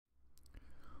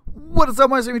What is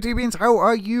up, my submarines? How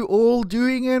are you all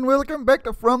doing? And welcome back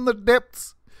to From the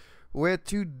Depths, where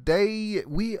today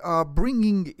we are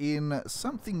bringing in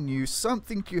something new,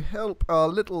 something to help our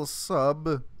little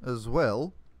sub as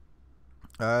well.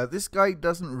 This guy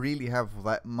doesn't really have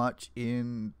that much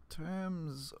in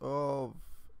terms of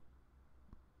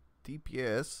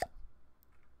DPS.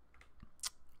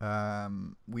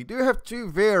 We do have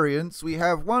two variants. We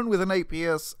have one with an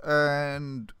APS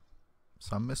and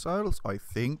some missiles, I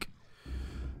think.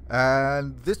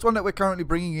 And this one that we're currently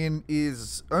bringing in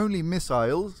is only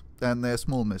missiles, and they're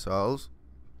small missiles.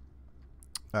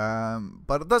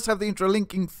 But it does have the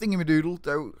interlinking thingamadoodle,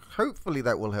 so hopefully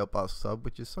that will help our sub,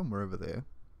 which is somewhere over there.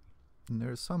 And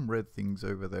there are some red things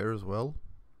over there as well.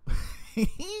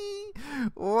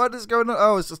 What is going on?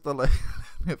 Oh, it's just the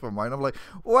never mind. I'm like,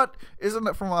 what? Isn't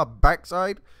it from our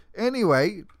backside?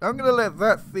 Anyway, I'm going to let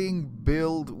that thing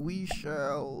build. We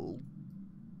shall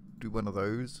do one of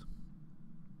those.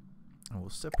 And we'll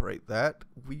separate that.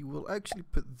 We will actually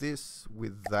put this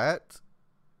with that,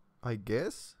 I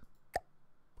guess.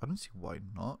 I don't see why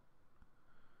not.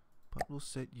 But we'll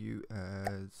set you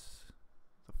as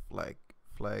the flag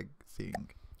thing.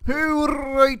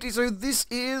 Alrighty, so this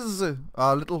is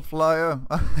our little flyer.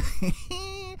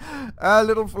 Our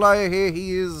little flyer here,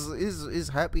 he is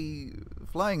happy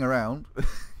flying around.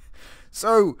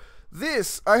 So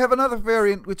this, I have another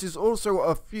variant which is also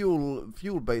a fuel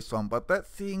based one, but that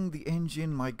thing, the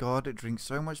engine, my god, it drinks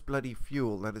so much bloody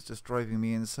fuel that it's just driving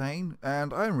me insane,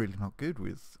 and I'm really not good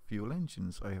with fuel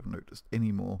engines, I have noticed,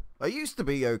 anymore. I used to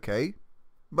be okay,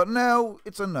 but now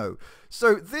it's a no.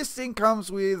 So this thing comes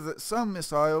with some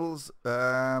missiles. They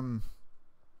are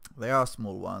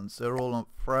small ones. They're all on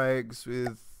frags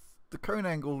with the cone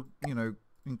angle, you know,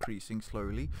 increasing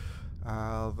slowly.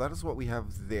 That is what we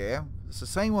have there. It's the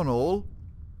same on all.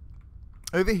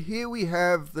 Over here we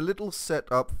have the little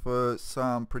setup for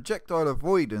some projectile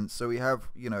avoidance. So we have,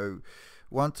 you know,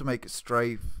 one to make it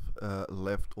strafe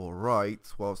left or right,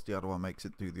 whilst the other one makes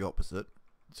it do the opposite.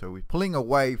 So we're pulling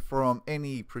away from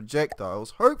any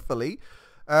projectiles, hopefully.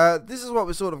 This is what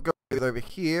we're sort of going with over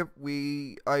here.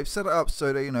 I've set it up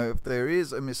so that, you know, if there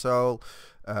is a missile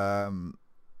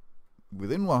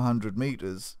within 100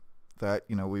 meters, that,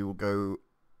 you know, we will go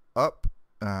up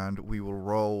and we will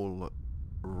roll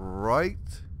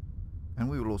right, and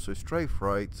we will also strafe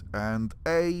right. And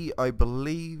I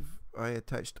believe I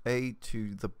attached A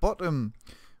to the bottom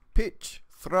pitch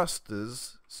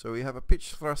thrusters. So we have a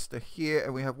pitch thruster here,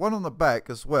 and we have one on the back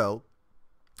as well,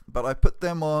 but I put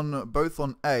them on both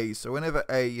on A, so whenever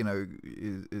A, you know,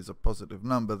 is a positive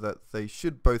number, that they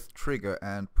should both trigger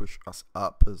and push us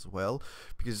up as well,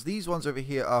 because these ones over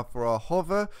here are for our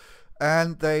hover,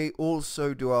 and they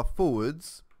also do our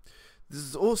forwards. This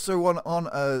is also one on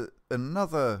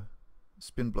another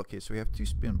spin block here, so we have two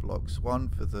spin blocks, one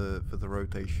for the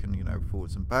rotation, you know,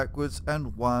 forwards and backwards,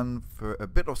 and one for a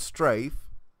bit of strafe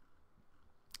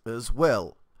as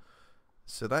well.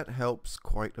 So that helps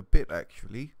quite a bit,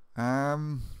 actually.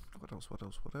 What else?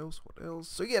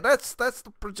 So yeah, that's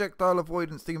the projectile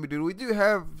avoidance thing we do. We do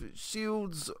have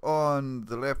shields on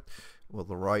the left, well,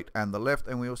 the right and the left,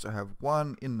 and we also have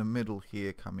one in the middle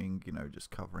here coming, you know, just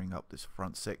covering up this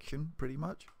front section pretty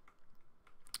much.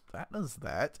 That is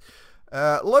that.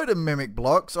 Load of mimic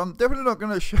blocks. I'm definitely not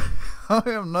going to show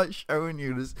I am not showing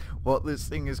you what this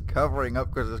thing is covering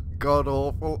up, because it's god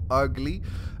awful ugly.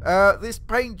 This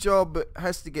paint job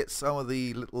has to get some of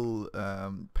the little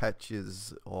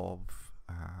patches of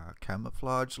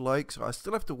camouflage like, so I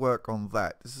still have to work on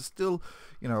that. This is still,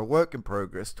 you know, a work in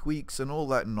progress, tweaks and all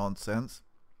that nonsense.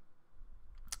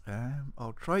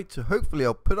 I'll try to, hopefully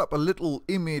I'll put up a little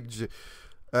image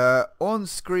on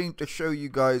screen to show you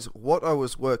guys what I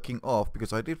was working off,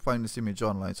 because I did find this image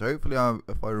online, so hopefully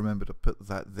if I remember to put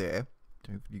that there,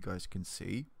 hopefully you guys can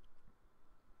see.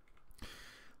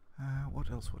 What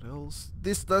else?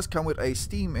 This does come with a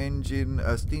steam engine,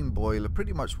 a steam boiler,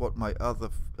 pretty much what my other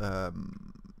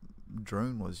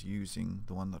drone was using,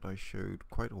 the one that I showed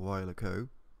quite a while ago.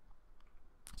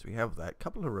 So we have that,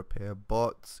 couple of repair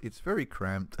bots. It's very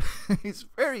cramped. It's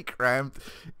very cramped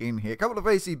in here. A couple of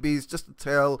ACBs just to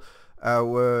tell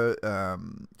our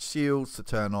shields to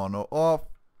turn on or off,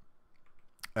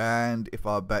 and if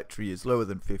our battery is lower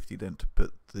than 50, then to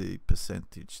put the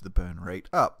percentage, the burn rate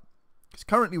up. Because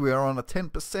currently we are on a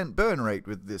 10% burn rate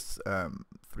with this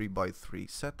 3x3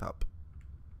 setup.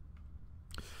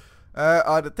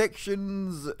 Our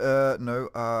detections, no,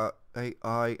 our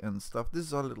AI and stuff. This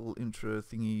is our little intro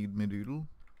thingy madoodle.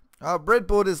 Our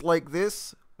breadboard is like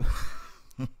this.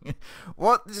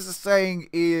 What this is saying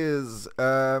is,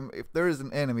 if there is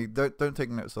an enemy, don't take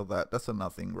notice of that. That's a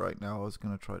nothing right now. I was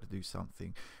going to try to do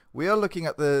something. We are looking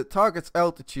at the target's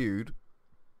altitude,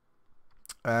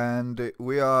 and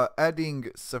we are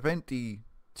adding 70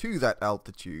 to that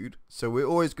altitude. So we're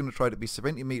always going to try to be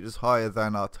 70 meters higher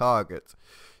than our target.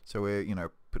 So we're, you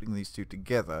know, putting these two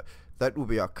together. That will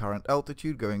be our current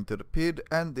altitude going to the PID,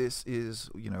 and this is,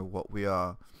 you know, what we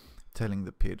are telling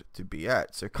the PID to be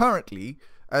at. So currently,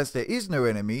 as there is no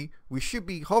enemy, we should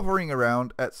be hovering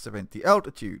around at 70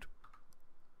 altitude.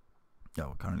 No,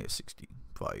 we're currently at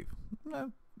 65.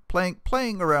 No,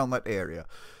 playing around that area.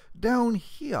 Down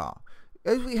here,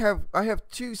 as I have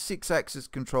two 6-axis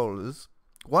controllers.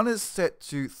 One is set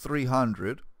to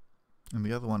 300, and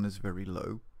the other one is very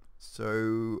low.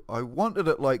 So I wanted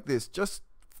it like this, just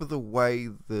for the way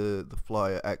the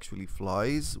flyer actually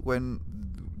flies. When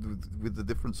with the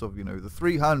difference of, you know, the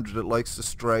 300, it likes to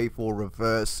strafe or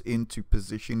reverse into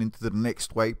position into the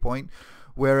next waypoint,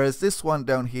 whereas this one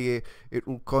down here, it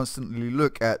will constantly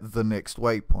look at the next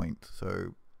waypoint.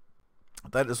 So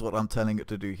that is what I'm telling it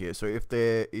to do here. So if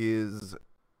there is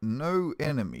no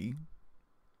enemy,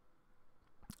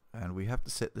 and we have to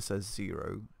set this as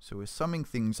 0, so we're summing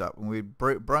things up and we're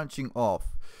branching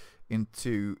off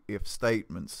into if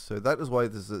statements. So that is why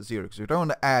this is at 0, because we don't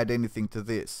want to add anything to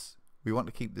this. We want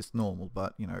to keep this normal,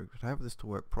 but, you know, to have this to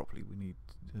work properly, we need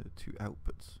two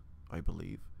outputs, I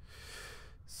believe.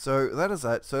 So that is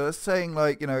that. So it's saying,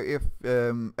 like, you know, if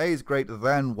A is greater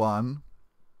than 1,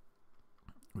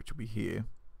 which will be here,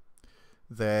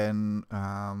 then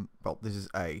well, this is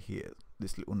A here.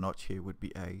 This little notch here would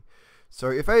be A. So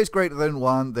if A is greater than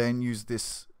 1, then use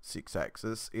this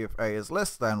 6-axis. If A is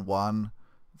less than 1,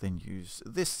 then use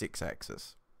this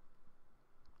 6-axis.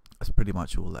 That's pretty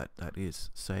much all that is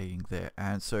saying there.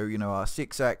 And so, you know, our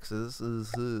 6-axis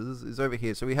is over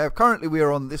here. So currently we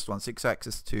are on this one,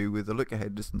 6-axis 2, with a look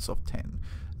ahead distance of 10.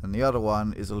 And the other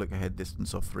one is a look ahead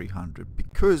distance of 300,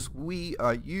 because we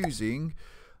are using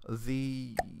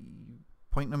the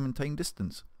point and maintain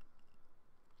distance.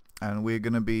 And we're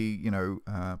going to be, you know,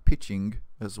 pitching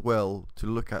as well to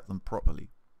look at them properly.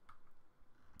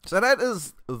 So that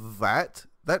is that.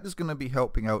 That is going to be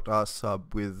helping out our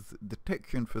sub with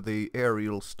detection for the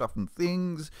aerial stuff and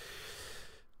things,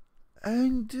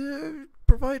 and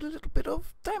provide a little bit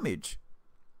of damage.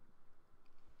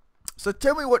 So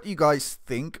tell me what you guys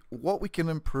think, what we can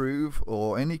improve,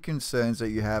 or any concerns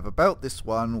that you have about this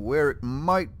one, where it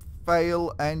might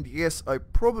fail. And yes, I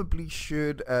probably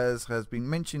should, as has been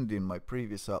mentioned in my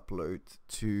previous upload,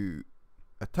 to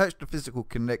attach the physical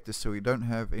connector so we don't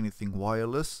have anything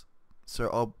wireless. So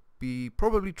I'll be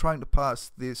probably trying to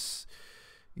pass this,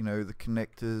 you know, the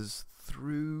connectors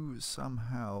through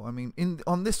somehow. I mean,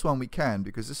 on this one we can,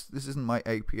 because this isn't my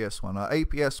APS one. Our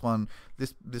APS one,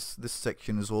 this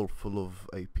section is all full of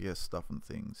APS stuff and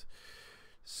things.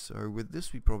 So with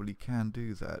this we probably can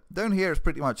do that. Down here is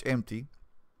pretty much empty.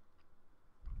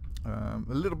 A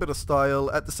little bit of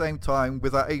style at the same time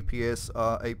with our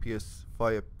APS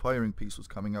firing piece was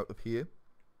coming out of here.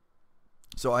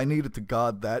 So I needed to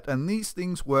guard that, and these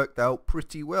things worked out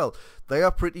pretty well. They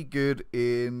are pretty good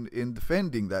in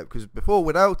defending that, because before,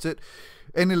 without it,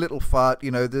 any little fart, you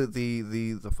know,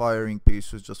 the firing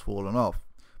piece was just falling off.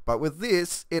 But with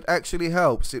this, it actually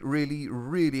helps. It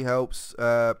really helps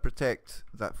protect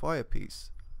that fire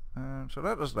piece. So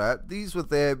that was that. These were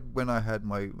there when I had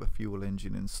my fuel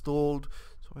engine installed,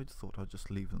 so I just thought I'd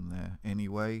just leave them there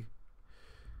anyway.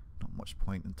 Not much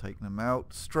point in taking them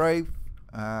out. Strafe.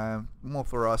 More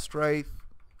for our strafe,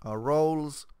 our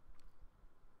rolls,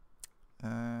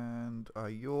 and our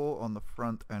yaw on the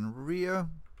front and rear,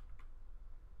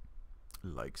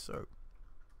 like so.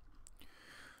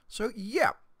 So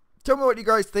yeah, tell me what you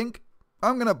guys think.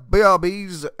 I'm gonna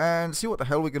BRBs and see what the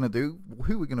hell we're gonna do,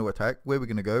 who we're gonna attack, where we're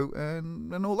gonna go,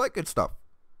 and all that good stuff.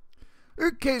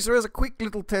 Okay, so as a quick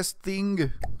little test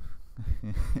thing,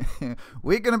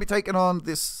 we're gonna be taking on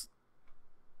this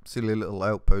silly little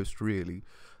outpost, really.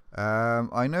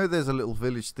 I know there's a little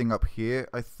village thing up here.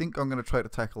 I think I'm going to try to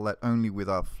tackle that only with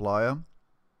our flyer.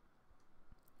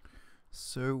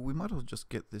 So we might as well just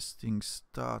get this thing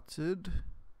started.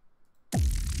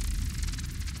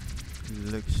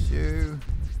 Like so.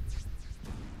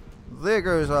 There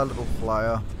goes our little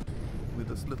flyer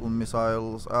with its little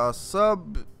missiles. Our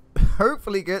sub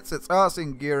hopefully gets its arse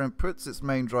in gear and puts its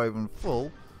main drive in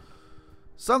full.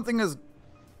 Something has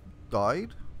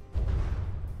died.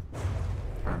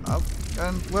 Fair enough.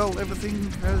 And, well,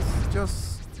 everything has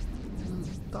just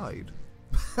died.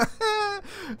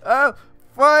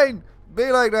 Fine.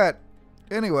 Be like that.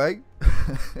 Anyway.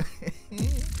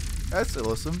 That's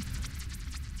awesome.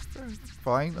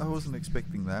 Fine, I wasn't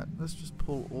expecting that. Let's just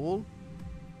pull all.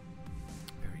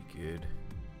 Very good.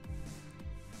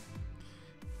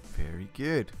 Very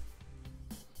good.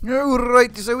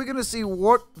 Alright, so we're gonna see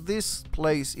what this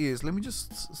place is. Let me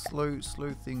just slow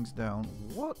things down.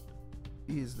 What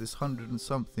is this 100 and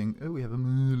something? Oh, we have a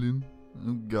Merlin.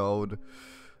 Oh god.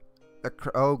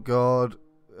 Oh god.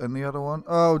 And the other one?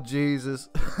 Oh Jesus.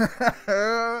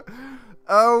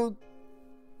 Oh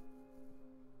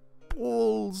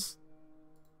balls.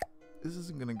 This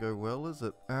isn't gonna go well, is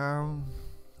it?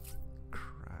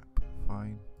 Crap.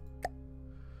 Fine.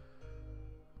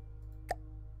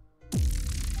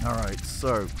 Alright,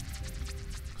 so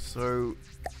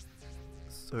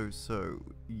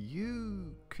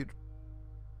you could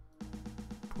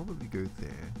probably go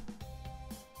there.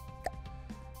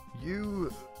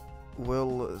 You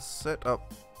will set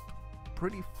up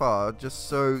pretty far, just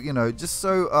so you know, just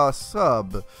so our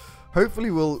sub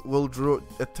hopefully will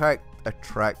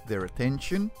attract their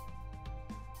attention.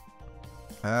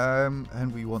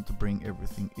 And we want to bring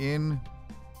everything in.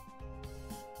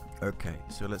 Okay,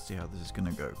 so let's see how this is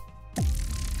gonna go.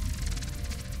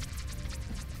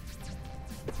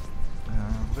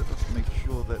 Let us make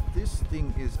sure that this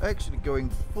thing is actually going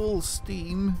full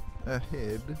steam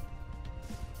ahead.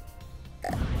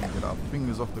 Get our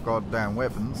fingers off the goddamn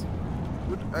weapons.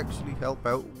 Would actually help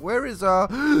out. Where is our...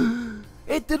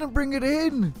 It didn't bring it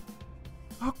in!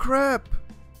 Oh crap!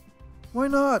 Why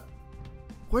not?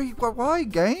 Why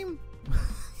game?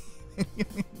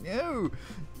 No!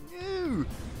 No!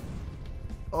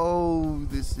 Oh,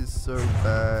 this is so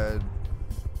bad.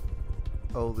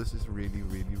 Oh, this is really,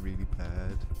 really, really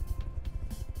bad.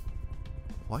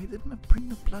 Why didn't I bring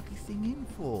the bloody thing in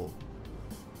for?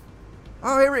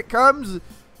 Oh, here it comes!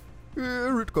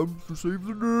 Here it comes to save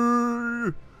the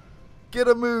day! Get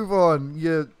a move on,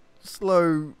 you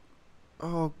slow...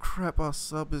 Oh crap, our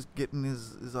sub is getting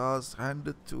his ass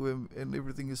handed to him and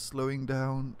everything is slowing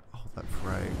down. Oh, that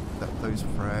frag. Those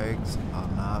frags are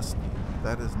nasty.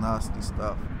 That is nasty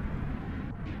stuff.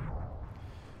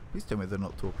 Please tell me they're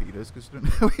not torpedoes, because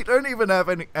we don't even have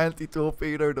any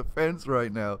anti-torpedo defense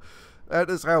right now. That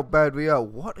is how bad we are.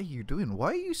 What are you doing? Why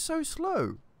are you so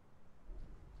slow?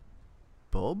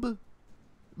 Bob?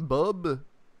 Bob?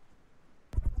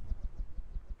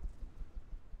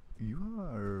 You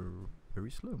are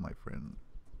very slow, my friend.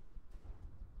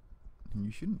 And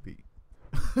you shouldn't be.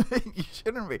 You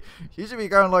shouldn't be. You should be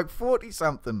going like 40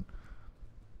 something.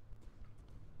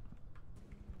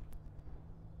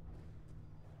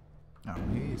 Oh,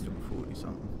 he's doing 40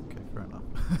 something. Okay, fair enough.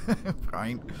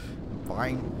 Fine.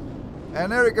 Fine.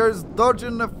 And there it goes,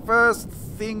 dodging the first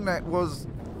thing that was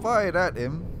fired at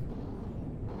him.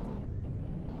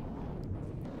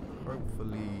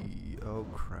 Hopefully... Oh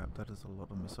crap, that is a lot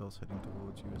of missiles heading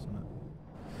towards you, isn't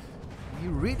it?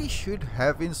 You really should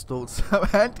have installed some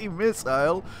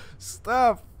anti-missile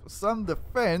stuff, some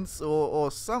defense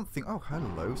or something. Oh,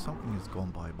 hello, something has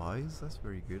gone bye-byes. That's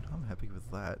very good. I'm happy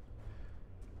with that.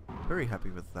 Very happy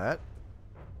with that.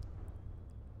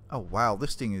 Oh wow,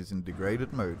 this thing is in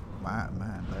degraded mode.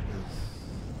 Man, that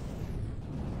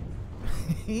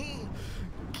is...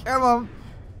 Come on!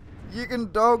 You can...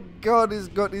 Oh god, he's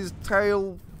got his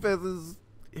tail feathers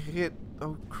hit.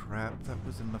 Oh crap, that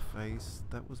was in the face.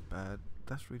 That was bad.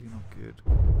 That's really not good.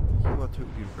 You are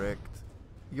totally wrecked.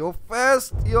 Your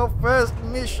first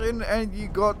mission and you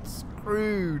got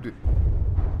screwed.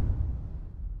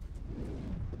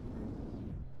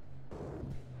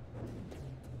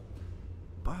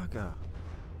 Bugger.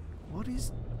 What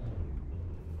is...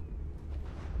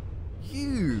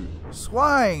 You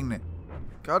swine!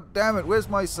 God damn it, where's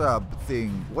my sub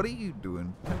thing? What are you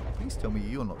doing? Please tell me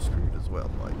you're not screwed as well.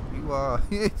 Like, you are...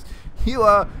 you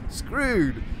are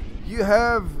screwed! You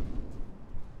have...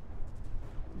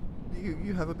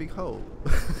 You have a big hole.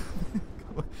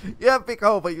 You have a big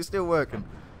hole, but you're still working.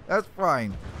 That's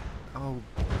fine. Oh,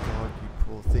 God, you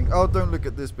poor thing. Oh, don't look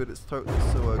at this bit. It's totally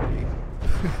so ugly.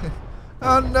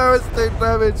 Oh, no, it's taking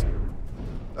damage.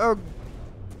 Oh,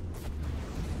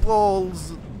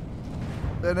 balls.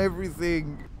 And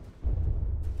everything.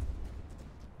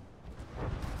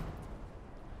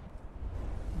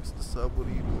 Mr. Sub, what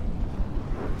are you doing?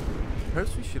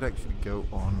 Perhaps we should actually go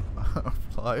on a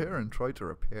flyer and try to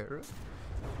repair it.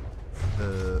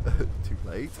 Too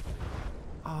late.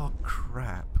 Oh,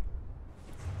 crap.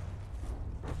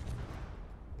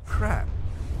 Crap.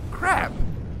 Crap!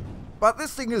 But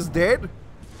this thing is dead.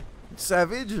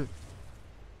 Savage.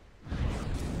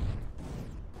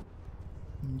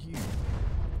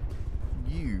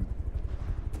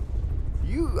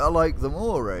 You are like them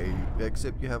all, eh?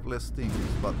 Except you have less things.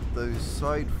 But those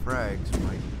side frags,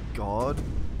 my god.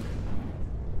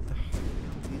 What the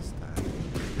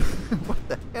What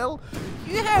the hell?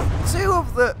 You have two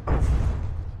of the... Oh,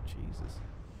 Jesus.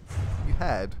 You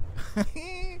had.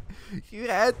 You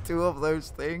had two of those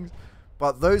things.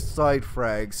 But those side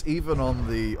frags, even on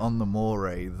the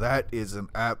moray, that is an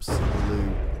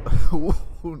absolute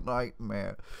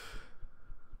nightmare.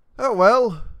 Oh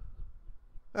well.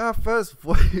 Our first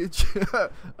voyage,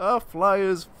 our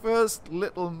flyer's first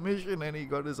little mission, and he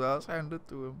got his ass handed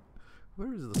to him.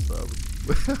 Where is the sub?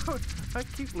 I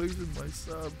keep losing my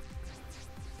sub.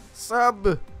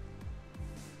 Sub!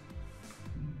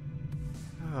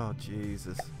 Oh,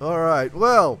 Jesus. Alright,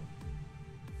 well.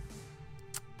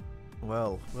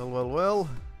 Well. So,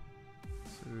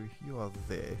 you are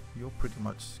there. You're pretty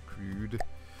much screwed.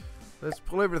 Let's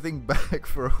pull everything back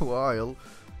for a while.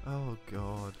 Oh,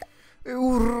 God.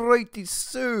 Alrighty,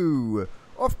 so.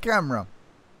 Off camera.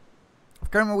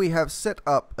 Off camera, we have set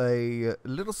up a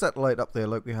little satellite up there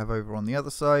like we have over on the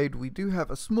other side. We do have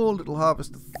a small little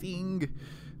harvester thing.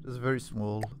 It's very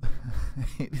small.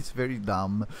 It is very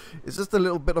dumb. It's just a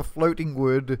little bit of floating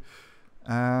wood.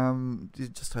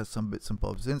 It just has some bits and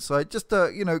bobs inside, just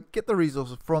to, you know, get the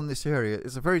resources from this area.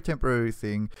 It's a very temporary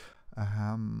thing.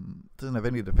 Doesn't have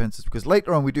any defenses, because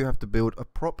later on we do have to build a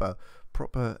proper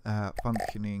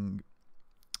functioning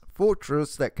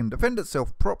fortress that can defend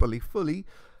itself properly, fully,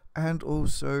 and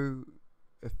also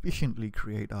efficiently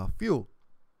create our fuel.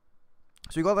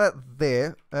 So we got that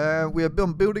there. We are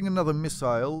building another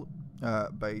missile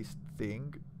based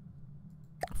thing,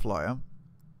 flyer.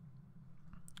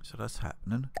 So that's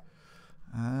happening.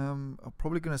 I'm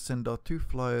probably going to send our two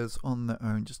flyers on their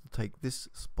own just to take this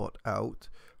spot out.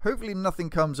 Hopefully nothing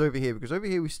comes over here, because over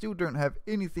here we still don't have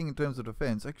anything in terms of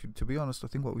defense. Actually, to be honest, I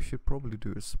think what we should probably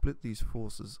do is split these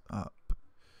forces up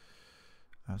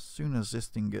as soon as this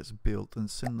thing gets built, and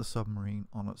send the submarine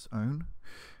on its own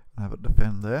and have it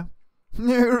defend there.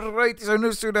 Right, so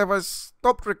no sooner have I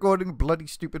stopped recording, bloody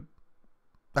stupid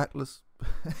Atlas.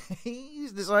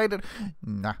 He's decided,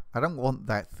 nah, I don't want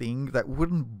that thing, that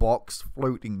wooden box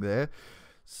floating there.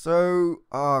 So,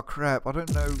 oh crap, I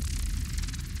don't know.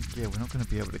 Yeah, we're not going to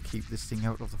be able to keep this thing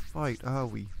out of the fight, are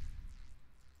we?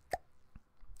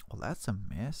 Well, that's a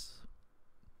mess.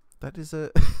 That is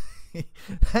a...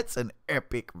 That's an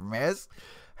epic mess.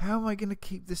 How am I going to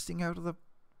keep this thing out of the...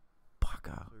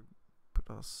 Bugger. Put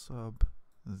our sub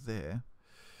there.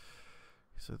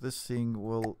 So this thing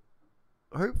will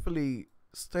hopefully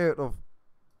stay out of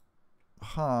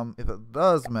harm if it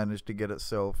does manage to get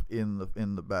itself in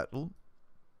the battle.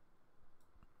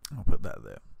 I'll put that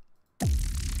there.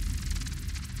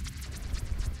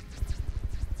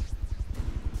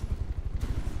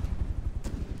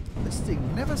 This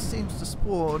thing never seems to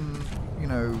spawn, you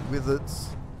know, with its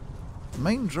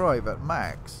main drive at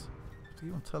max. Who are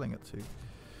you telling it to?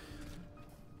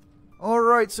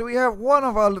 Alright, so we have one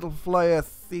of our little flyer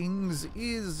things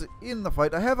is in the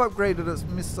fight. I have upgraded its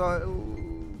missile.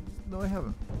 No, I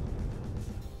haven't.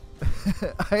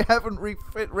 I haven't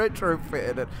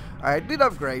retrofitted it. I did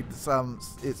upgrade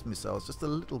its missiles just a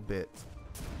little bit.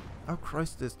 Oh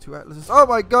Christ, there's two Atlases. Oh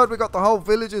my god, we got the whole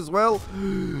village as well.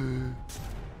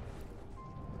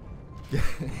 This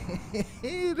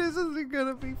isn't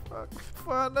gonna be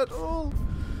fun at all.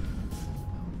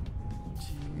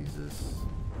 Jesus.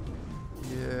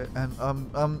 Yeah, and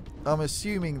I'm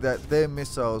assuming that their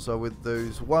missiles are with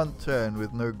those one turn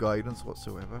with no guidance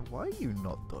whatsoever. Why are you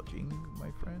not dodging,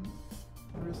 my friend?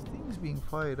 There's things being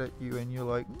fired at you and you're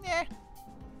like, nah,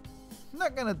 I'm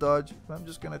not gonna dodge, I'm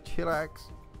just gonna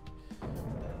chillax.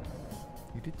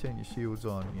 You did turn your shields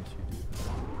on, yes you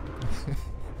did.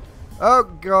 Oh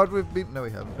god, we've been... No we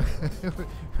haven't.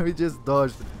 We just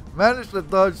dodged. Managed to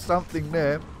dodge something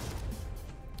there.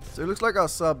 So it looks like our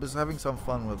sub is having some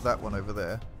fun with that one over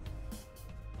there.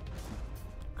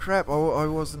 Crap, I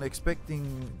wasn't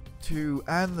expecting to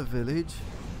and the village.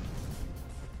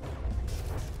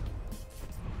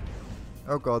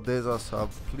 Oh god, there's our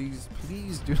sub. Please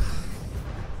do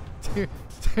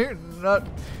do not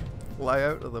fly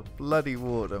out of the bloody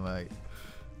water, mate.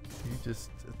 You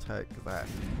just attack that.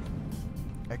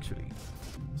 Actually,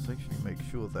 let's actually make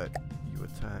sure that you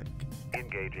attack.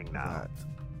 Engaging now. That.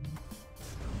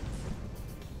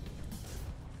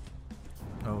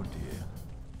 Oh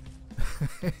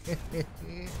dear.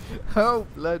 Oh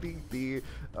bloody dear.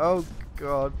 Oh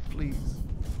god, please.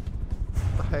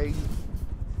 Behave.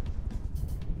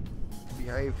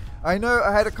 Behave. I know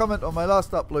I had a comment on my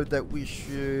last upload that we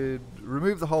should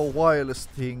remove the whole wireless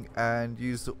thing and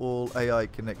use the all AI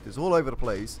connectors all over the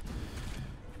place.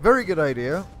 Very good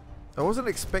idea. I wasn't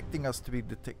expecting us to be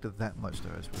detected that much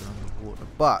though as we're underwater,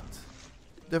 but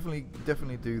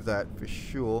definitely do that for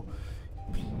sure.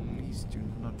 Please do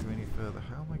not go any further.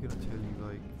 How am I going to tell you,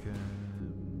 like,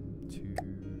 to...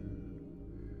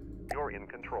 You're in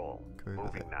control. Go over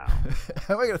Moving there. now.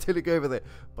 How am I going to tell you to go over there?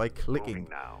 By clicking. Moving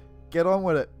now. Get on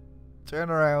with it. Turn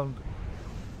around.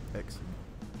 Excellent.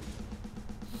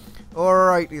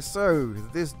 Alrighty, so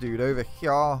this dude over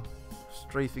here,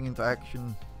 strafing into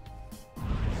action.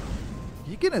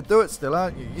 You're gonna do it still,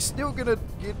 aren't you? You're still gonna...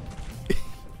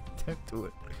 Don't do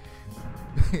it.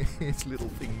 His little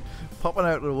thingy popping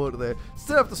out of the water there.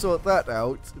 Still have to sort that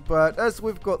out, but as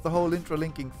we've got the whole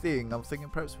intralinking thing, I'm thinking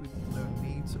perhaps we don't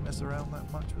need to mess around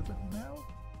that much with it now?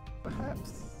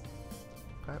 Perhaps?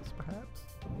 Perhaps?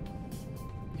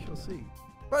 We shall see.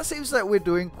 But it seems that we're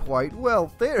doing quite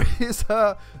well. There is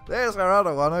there's our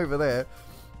other one over there.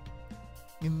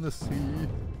 In the sea.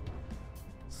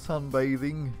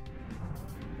 Sunbathing.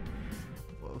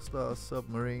 Whilst our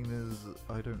submarine is...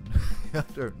 I don't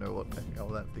know what the hell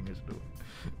that thing is doing.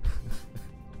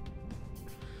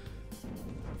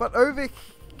 But over here...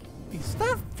 Is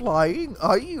that flying?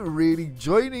 Are you really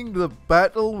joining the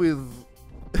battle with...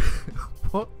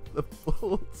 What the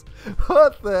balls?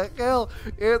 What the hell?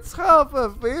 It's half a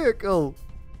vehicle!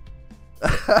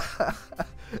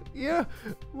 Yeah,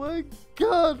 my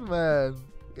god, man.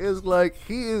 It's like,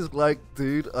 he is like,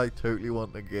 dude, I totally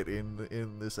want to get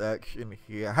in this action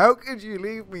here. How could you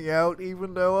leave me out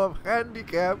even though I'm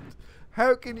handicapped?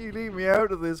 How can you leave me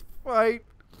out of this fight?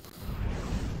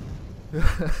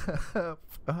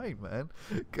 Fine, man.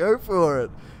 Go for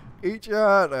it. Eat your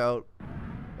heart out.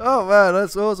 Oh man,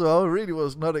 that's awesome. I really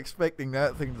was not expecting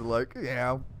that thing to like,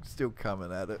 yeah, I'm still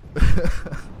coming at it.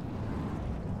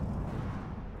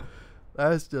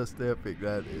 That's just epic,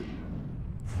 that is.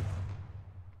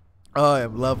 I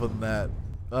am loving that.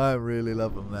 I'm really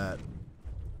loving that.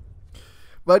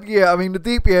 But yeah, I mean the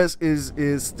DPS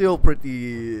is still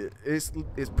pretty it's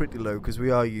pretty low because we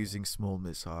are using small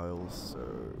missiles,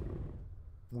 so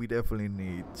we definitely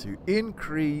need to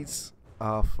increase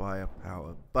our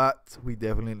firepower, but we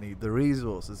definitely need the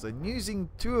resources, and using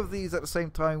 2 of these at the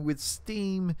same time with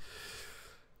steam,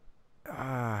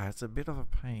 it's a bit of a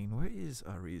pain. Where is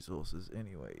our resources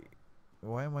anyway?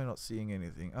 Why am I not seeing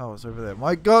anything? Oh, it's over there.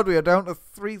 My god, we are down to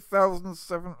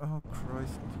 3,007. Oh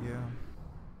Christ, yeah,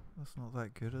 that's not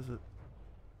that good, is it?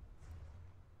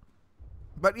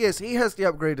 But yes, he has the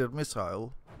upgraded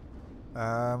missile.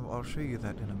 I'll show you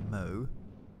that in a mo.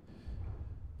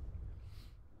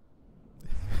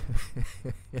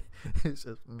 It's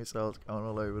just missiles going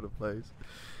all over the place.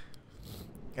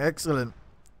 Excellent.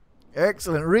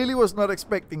 Excellent. Really was not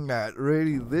expecting that.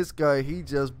 Really, this guy, he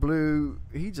just blew.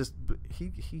 He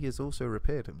has also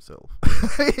repaired himself.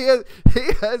 he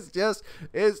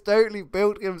has totally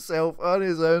built himself on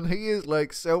his own. He is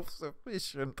like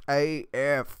self-sufficient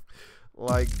AF.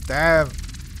 Like, damn.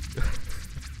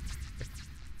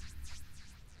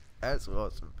 That's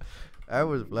awesome. That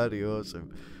was bloody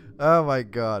awesome. Oh my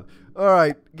god.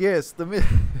 Alright, yes, the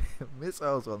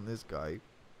missiles on this guy.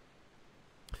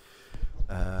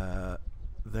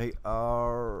 They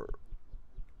are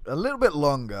a little bit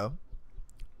longer.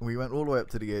 We went all the way up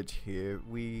to the edge here.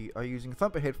 We are using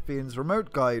thumperhead fins,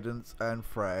 remote guidance, and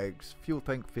frags. Fuel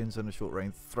tank fins and a short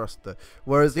range thruster.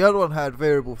 Whereas the other one had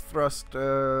variable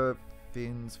thruster,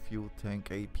 fins, fuel tank,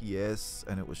 APS,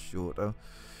 and it was shorter.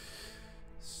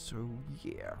 So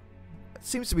yeah. It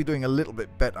seems to be doing a little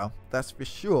bit better, that's for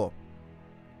sure.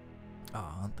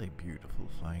 Oh, aren't they beautiful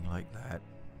flying like that?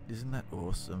 Isn't that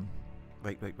awesome?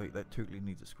 Wait, that totally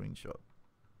needs a screenshot.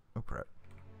 Oh crap.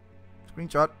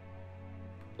 Screenshot!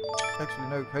 Actually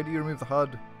no, how do you remove the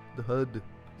HUD? The HUD.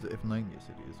 Is it F9? Yes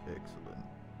it is. Excellent.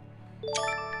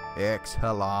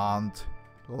 Excellent.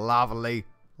 Lovely.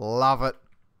 Love it.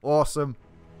 Awesome.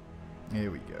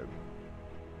 Here we go.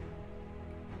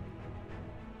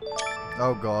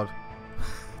 Oh god.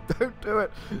 Don't do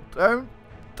it. Don't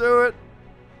do it.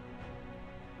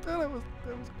 Oh, that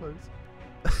was close.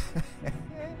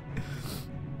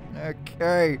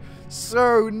 Okay,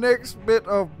 so next bit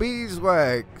of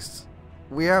beeswax.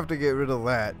 We have to get rid of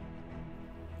that.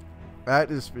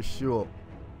 That is for sure.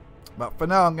 But for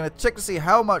now, I'm going to check to see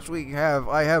how much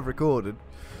I have recorded.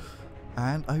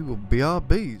 And I will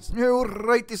BRBs.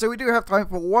 Alrighty, so we do have time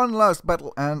for one last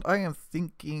battle. And I am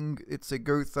thinking it's a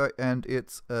Gotha and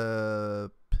it's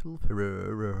a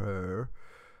Pilferer.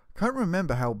 Can't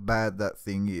remember how bad that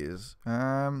thing is.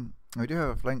 We do have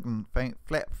a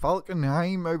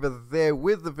Falkenheim over there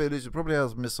with the village. It probably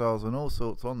has missiles and all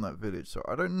sorts on that village. So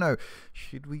I don't know.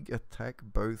 Should we attack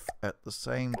both at the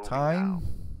same time?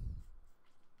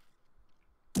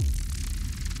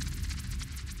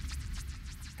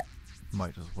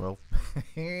 Might as well.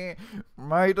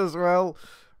 Might as well.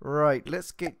 Right,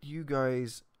 let's get you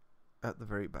guys at the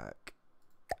very back.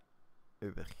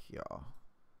 Over here.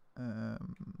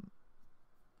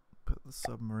 Put the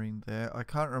submarine there. I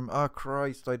can't remember. Oh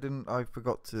Christ! I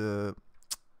forgot to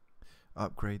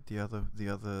upgrade the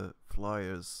other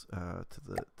flyers to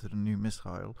the new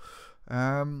missile.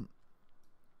 We'll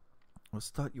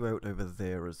start you out over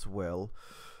there as well.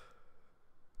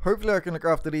 Hopefully, I can look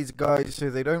after these guys so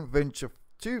they don't venture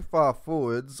too far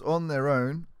forwards on their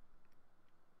own.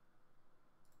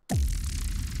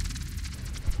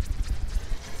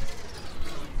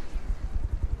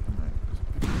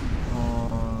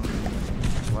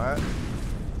 Flat.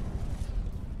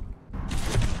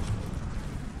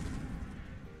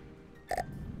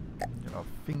 Get our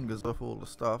fingers off all the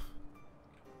stuff.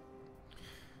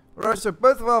 Alright, so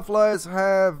both of our flyers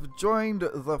have joined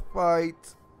the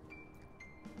fight.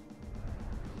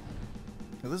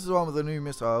 Now, this is the one with the new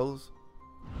missiles.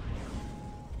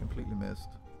 Completely missed.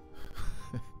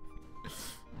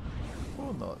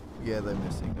 Or not. Yeah, they're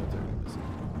missing. They're totally missing.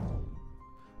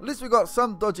 At least we got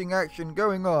some dodging action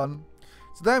going on.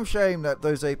 It's a damn shame that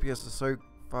those APS are so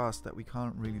fast that we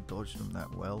can't really dodge them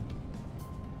that well.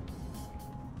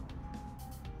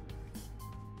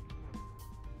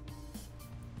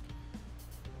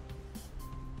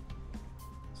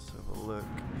 Let's have a look.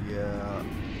 Yeah,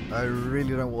 I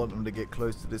really don't want them to get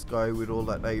close to this guy with all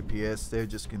that APS. They're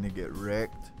just going to get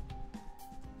wrecked.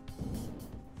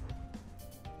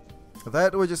 For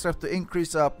that, we just have to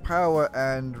increase our power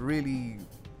and really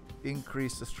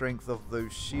increase the strength of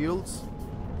those shields.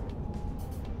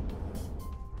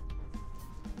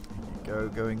 There you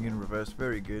go, going in reverse,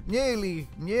 very good. Nearly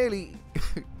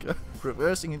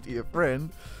reversing into your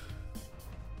friend.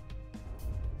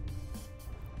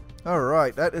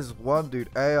 Alright, that is one dude.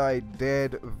 AI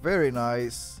dead, very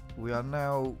nice. We are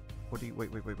now, what do you,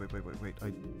 wait.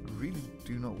 I really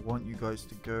do not want you guys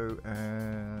to go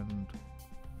and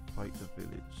fight the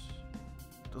village.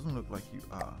 Doesn't look like you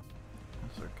are.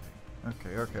 That's okay.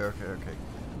 Okay.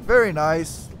 Very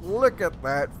nice. Look at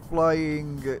that.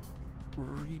 Flying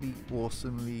really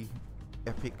awesomely,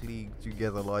 epically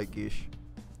together like-ish.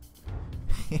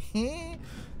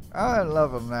 I'm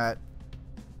loving that.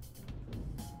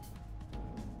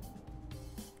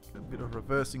 A bit of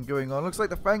reversing going on. Looks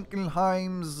like the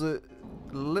Frankenheim's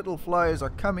little flyers are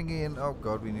coming in. Oh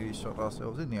god, we nearly shot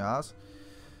ourselves in the ass.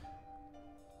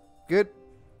 Good.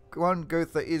 One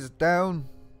Gotha is down.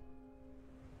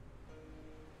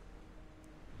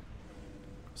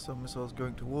 Some missiles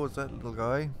going towards that little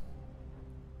guy,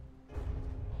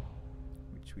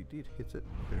 which we did hit it.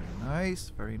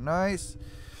 Very nice.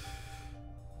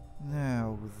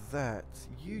 Now with that,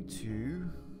 you two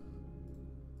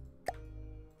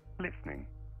listening.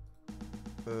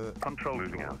 Control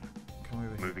moving out. Come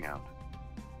over here. Moving out.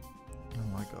 Oh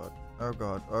my god. Oh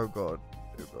god. Oh god.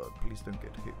 Oh god. Please don't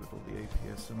get hit with all the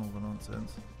APS and all the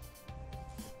nonsense.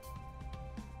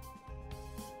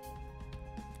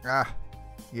 Ah.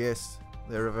 Yes,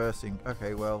 they're reversing.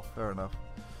 Okay, well, fair enough.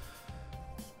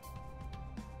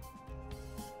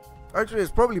 Actually,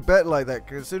 it's probably better like that,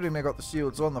 considering they got the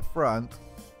shields on the front.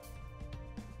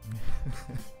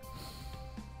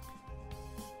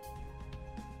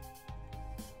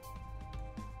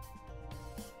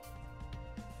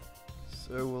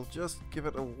 So we'll just give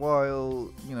it a while,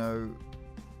 you know,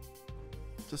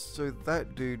 just so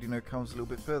that dude, you know, comes a little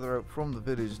bit further out from the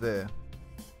village there.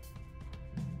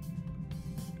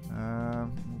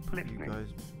 We'll put you guys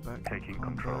back. Taking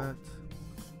control.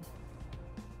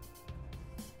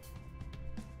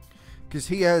 Because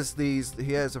he has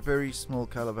a very small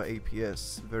caliber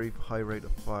APS, very high rate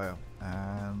of fire,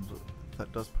 and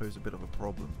that does pose a bit of a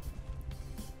problem.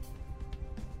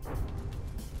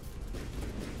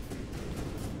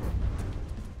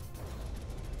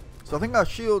 So I think our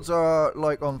shields are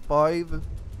like on 5,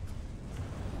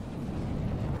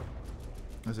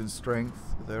 as in strength.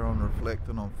 They're on reflect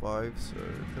and on 5, so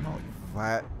they're not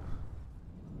that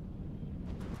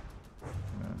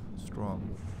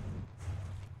strong.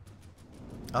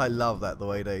 I love that, the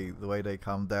way they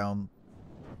come down,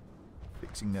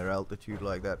 fixing their altitude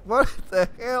like that. What the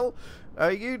hell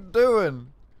are you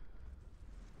doing?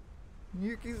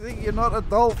 You can think you're not a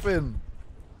dolphin.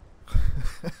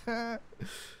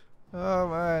 Oh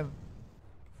man.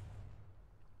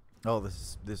 Oh,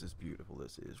 this is beautiful.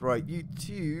 This is right. You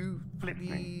two,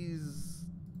 please.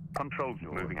 Controls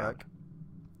moving out.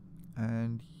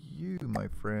 And you, my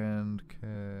friend,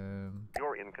 can.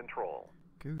 You're in control.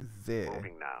 Go there.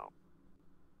 Moving now.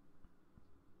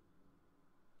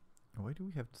 Why do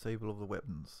we have disable of the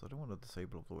weapons? I don't want to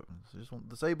disable of the weapons. I just want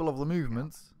disable of the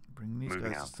movements. Bring these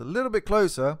guys just a little bit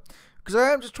closer. Because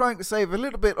I am just trying to save a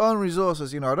little bit on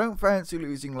resources. You know, I don't fancy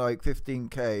losing like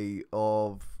 15k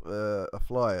of a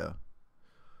flyer.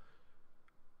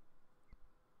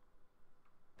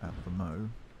 At the mo.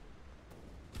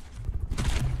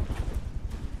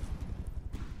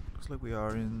 Looks like we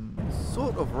are in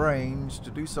sort of range to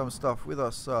do some stuff with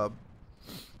our sub.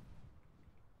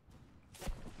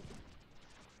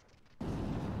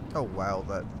 Oh wow,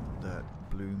 that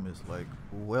bloom is like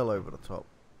well over the top.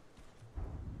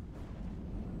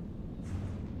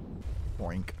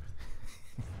 Boink.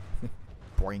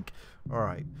 Boink.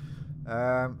 Alright.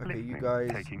 Okay, you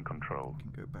guys taking control.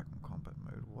 can go back in combat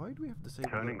mode. Why do we have to say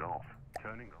Turning off.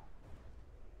 Turning off.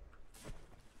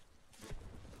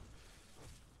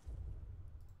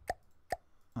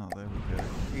 Oh, there we go.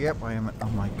 Yep, I am. Oh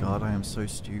my god, I am so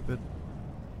stupid.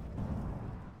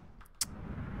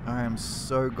 I am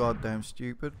so goddamn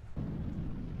stupid.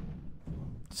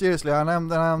 Seriously, and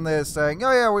I'm there saying,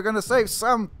 oh yeah, we're gonna save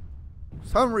some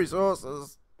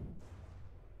resources.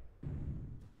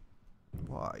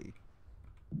 Why?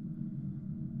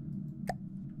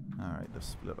 Alright, let's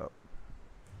split up.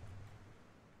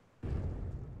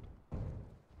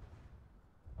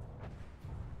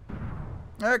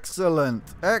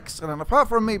 Excellent, excellent. Apart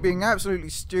from me being absolutely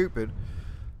stupid,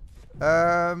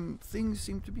 things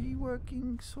seem to be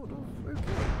working sort of okay.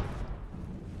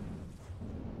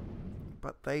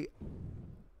 But they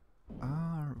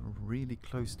are really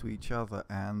close to each other,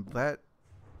 and that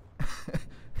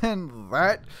and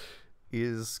that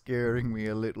is scaring me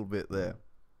a little bit there.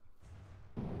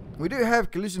 We do have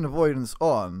collision avoidance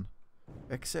on,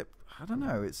 except I don't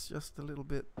know, it's just a little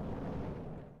bit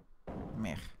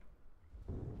meh.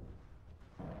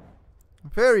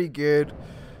 Very good.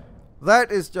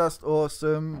 That is just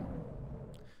awesome.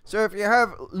 So if you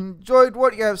have enjoyed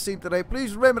what you have seen today,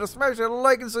 please remember to smash that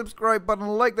like and subscribe button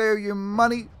like they owe you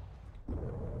money.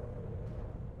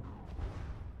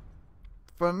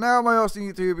 For now, my awesome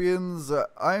YouTubians,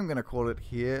 I'm going to call it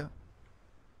here.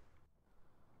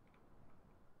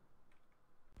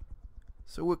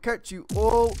 So we'll catch you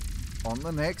all on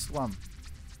the next one.